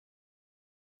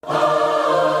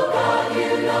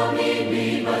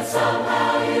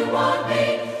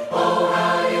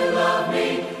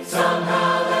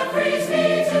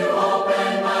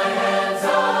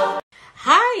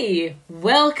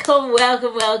Welcome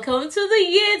to the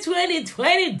year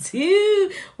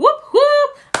 2022. Whoop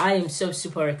whoop. I am so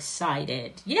super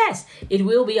excited. Yes, it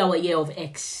will be our year of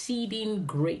exceeding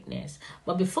greatness.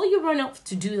 But before you run off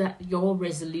to do that, your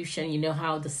resolution, you know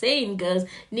how the saying goes,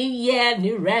 new year,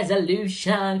 new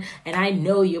resolution. And I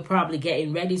know you're probably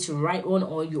getting ready to write one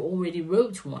or you already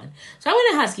wrote one. So I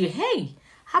want to ask you, hey,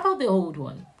 how about the old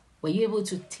one? Were you able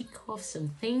to tick off some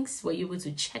things? Were you able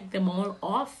to check them all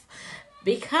off?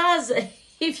 Because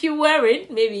if you weren't,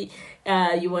 maybe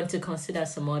you want to consider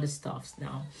some other stuff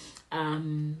now.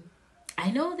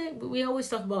 I know that we always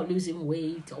talk about losing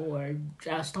weight or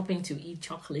stopping to eat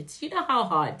chocolates. You know how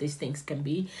hard these things can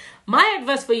be. My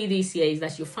advice for you this year is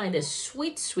that you find a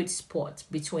sweet spot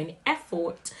between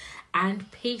effort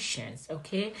and patience,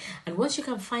 okay? And once you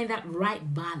can find that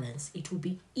right balance, it will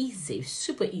be easy,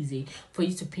 super easy for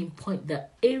you to pinpoint the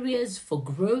areas for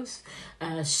growth,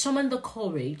 summon the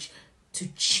courage to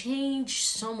change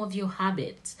some of your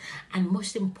habits, and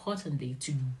most importantly,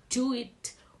 to do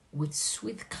it with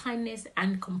sweet kindness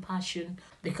and compassion.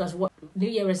 Because what New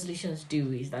Year resolutions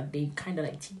do is that they kind of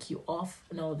like tick you off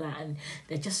and all that, and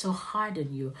they're just so hard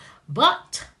on you.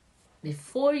 But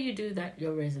before you do that,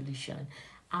 your resolution,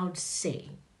 I would say,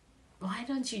 why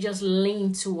don't you just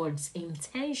lean towards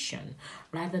intention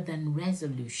rather than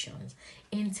resolutions?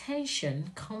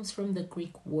 Intention comes from the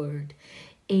Greek word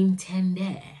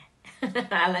intender.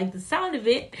 I like the sound of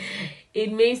it.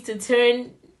 It means to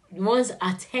turn one's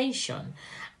attention.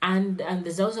 And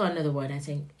there's also another word, I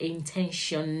think,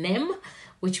 intentionem,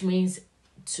 which means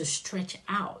to stretch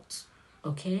out.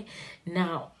 Okay?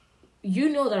 Now, you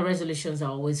know that resolutions are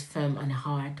always firm and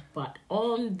hard, but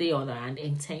on the other hand,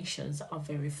 intentions are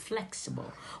very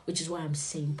flexible, which is why I'm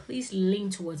saying please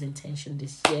lean towards intention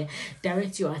this year.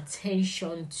 Direct your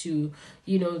attention to,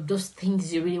 those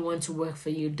things you really want to work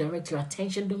for you. Direct your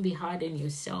attention. Don't be hard on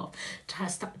yourself.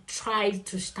 Try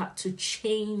to start to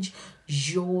change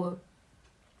your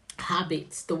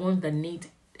habits, the ones that need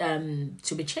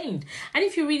to be changed. And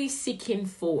if you're really seeking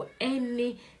for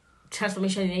any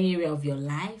transformation in any area of your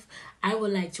life, I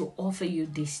would like to offer you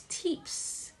these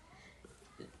tips.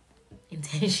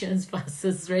 Intentions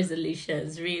versus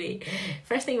resolutions, really.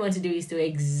 First thing you want to do is to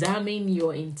examine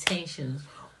your intentions.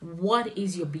 What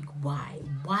is your big why?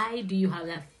 Why do you have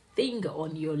that thing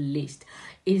on your list?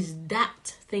 Is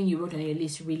that thing you wrote on your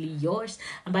list really yours?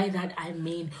 And by that I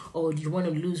mean, do you want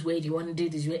to lose weight? Do you want to do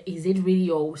this? Is it really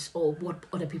yours, or what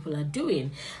other people are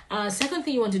doing? Second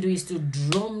thing you want to do is to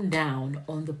drum down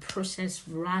on the process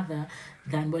rather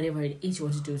than whatever it is you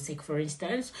want to do. Take for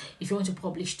instance, if you want to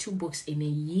publish 2 books in a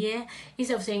year,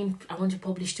 instead of saying I want to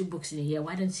publish 2 books in a year,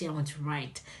 why don't you say I want to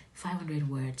write 500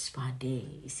 words per day?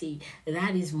 See,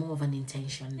 that is more of an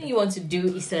intention. What you want to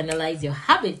do is to analyze your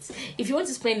habits. If you want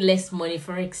to spend less money,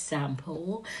 for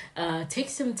example, take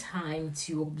some time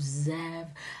to observe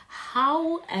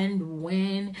how and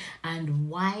when and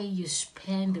why you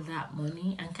spend that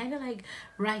money, and kind of like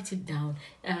write it down.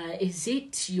 Is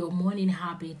it your morning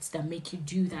habits that make you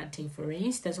do that thing? For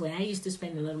instance, when I used to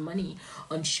spend a lot of money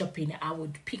on shopping, I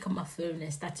would pick up my phone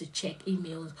and start to check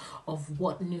emails of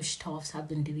what new stuffs have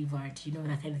been delivered,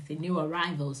 that kind of thing, new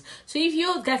arrivals. So if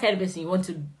you're that kind of person, you want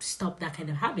to stop that kind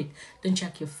of habit, don't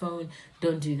check your phone,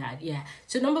 don't do that. Yeah.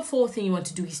 So number 4 thing you want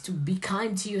to do is to be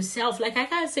kind to yourself. Like, I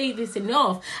can't say this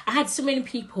enough. I had so many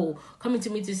people coming to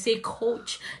me to say,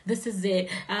 Coach, this is it.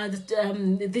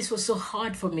 This was so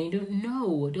hard for me.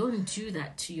 Don't do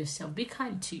that to yourself. Be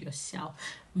kind to yourself.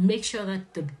 Make sure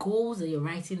that the goals that you're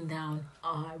writing down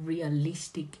are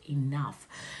realistic enough.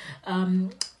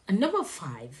 And number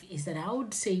 5 is that I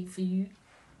would say for you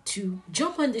to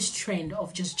jump on this trend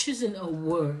of just choosing a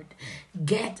word.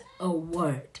 Get a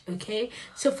word, okay?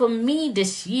 So for me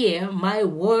this year, my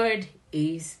word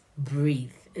is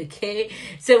breathe, okay?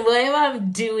 So whatever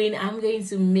I'm doing, I'm going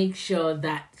to make sure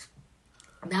that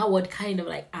word kind of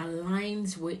like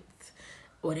aligns with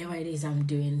whatever it is I'm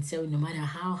doing. So no matter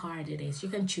how hard it is, you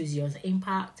can choose yours.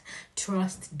 Impact,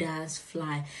 trust, dance,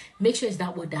 fly. Make sure it's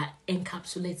that word that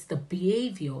encapsulates the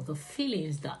behavior, the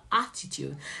feelings, the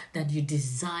attitude that you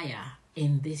desire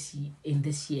in this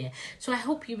year. So I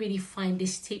hope you really find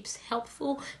these tips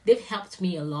helpful. They've helped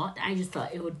me a lot. I just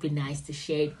thought it would be nice to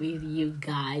share it with you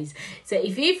guys. So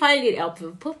if you find it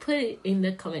helpful, put it in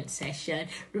the comment section.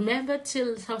 Remember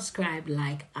to subscribe,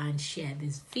 like, and share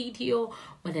this video.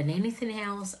 More than anything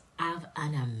else, have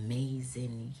an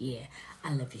amazing year.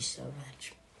 I love you so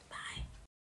much.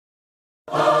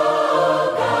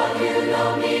 Bye.